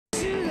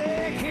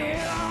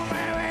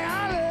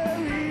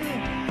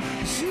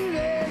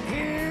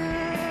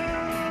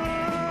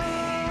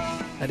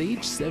At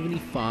age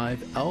 75,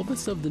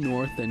 Elvis of the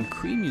North and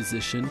Cree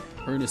musician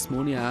Ernest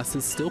Monias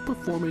is still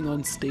performing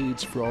on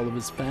stage for all of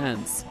his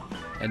fans.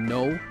 And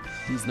no,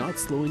 he's not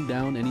slowing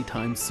down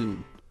anytime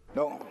soon.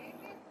 No,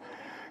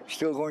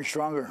 still going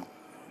stronger.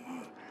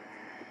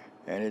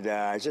 And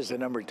it's just a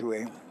number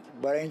 2,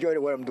 but I enjoyed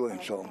what I'm doing,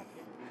 so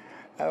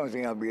I don't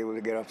think I'll be able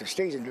to get off the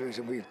stage until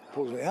somebody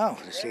pulls me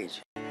off the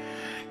stage.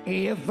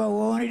 If I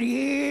wanted to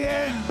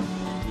hear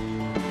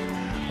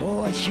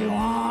what you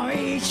want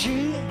me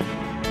to.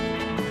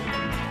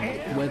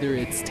 Whether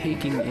it's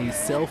taking a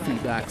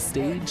selfie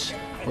backstage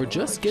or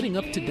just getting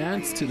up to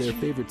dance to their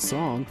favorite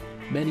song,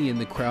 many in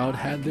the crowd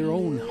had their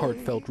own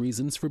heartfelt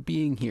reasons for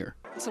being here.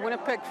 It's a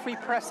Winnipeg Free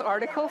Press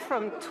article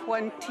from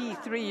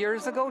 23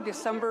 years ago,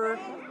 December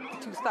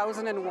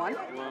 2001.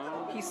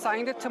 He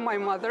signed it to my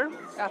mother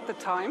at the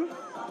time,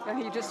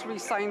 and he just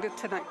re-signed it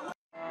tonight.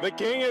 The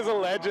King is a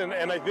legend,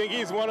 and I think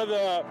he's one of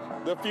the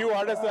few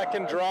artists that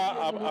can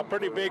draw a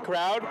pretty big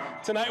crowd.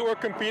 Tonight we're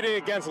competing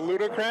against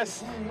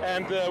Ludacris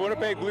and the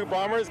Winnipeg Blue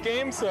Bombers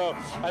game, so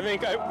I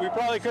think we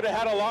probably could have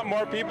had a lot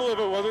more people if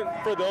it wasn't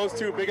for those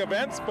two big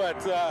events, but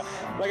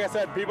like I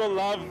said, people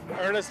love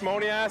Ernest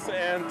Monias,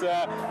 and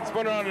it's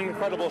put on an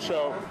incredible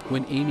show.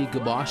 When Amy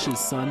Gabosh's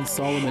son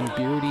Solomon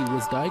Beardy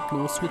was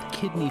diagnosed with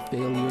kidney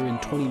failure in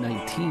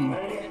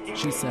 2019,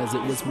 she says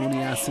it was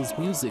Monias's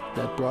music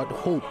that brought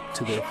hope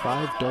to their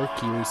 5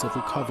 dark years of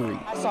recovery.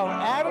 So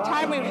every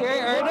time we hear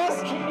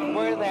Ernest,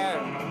 we're there.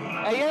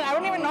 I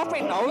don't even know if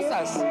he knows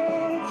us,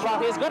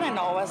 but he's going to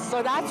know us,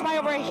 so that's why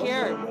we're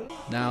here.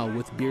 Now,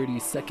 with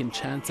Beardy's second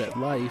chance at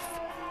life,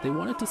 they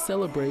wanted to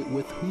celebrate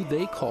with who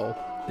they call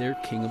their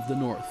King of the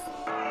North.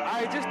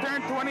 I just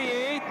turned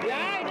 28.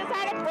 Yeah, I just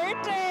had a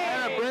birthday. I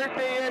had a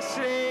birthday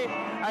yesterday.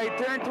 I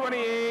turned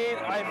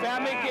 28. My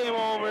family came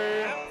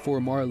over. For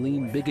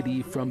Marlene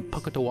Biggity from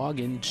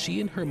Puckatawagan, she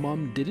and her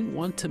mom didn't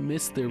want to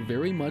miss their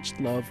very much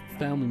loved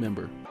family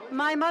member.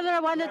 My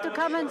mother wanted to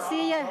come and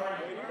see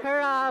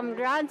her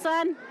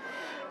grandson,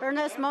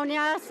 Ernest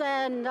Monias,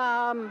 and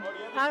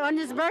on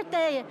his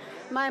birthday,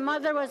 my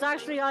mother was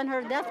actually on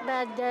her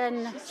deathbed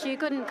and she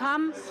couldn't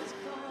come,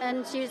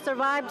 and she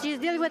survived. She's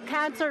dealing with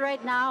cancer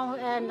right now,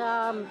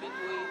 and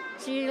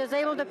she was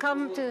able to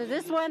come to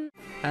this one.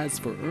 As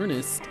for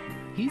Ernest,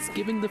 he's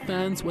giving the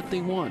fans what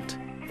they want,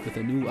 with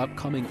a new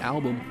upcoming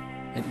album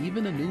and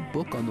even a new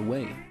book on the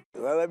way.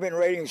 Well, I've been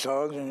writing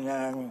songs,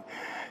 and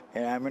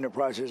I'm in the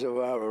process of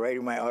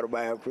writing my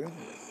autobiography.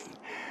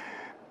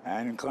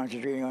 And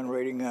concentrating on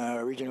writing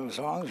original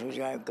songs, which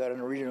I've got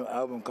an original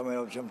album coming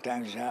out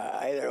sometimes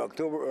either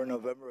October or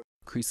November.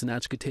 Creeson,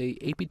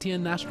 Agecoutay,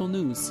 APTN National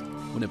News,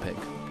 Winnipeg.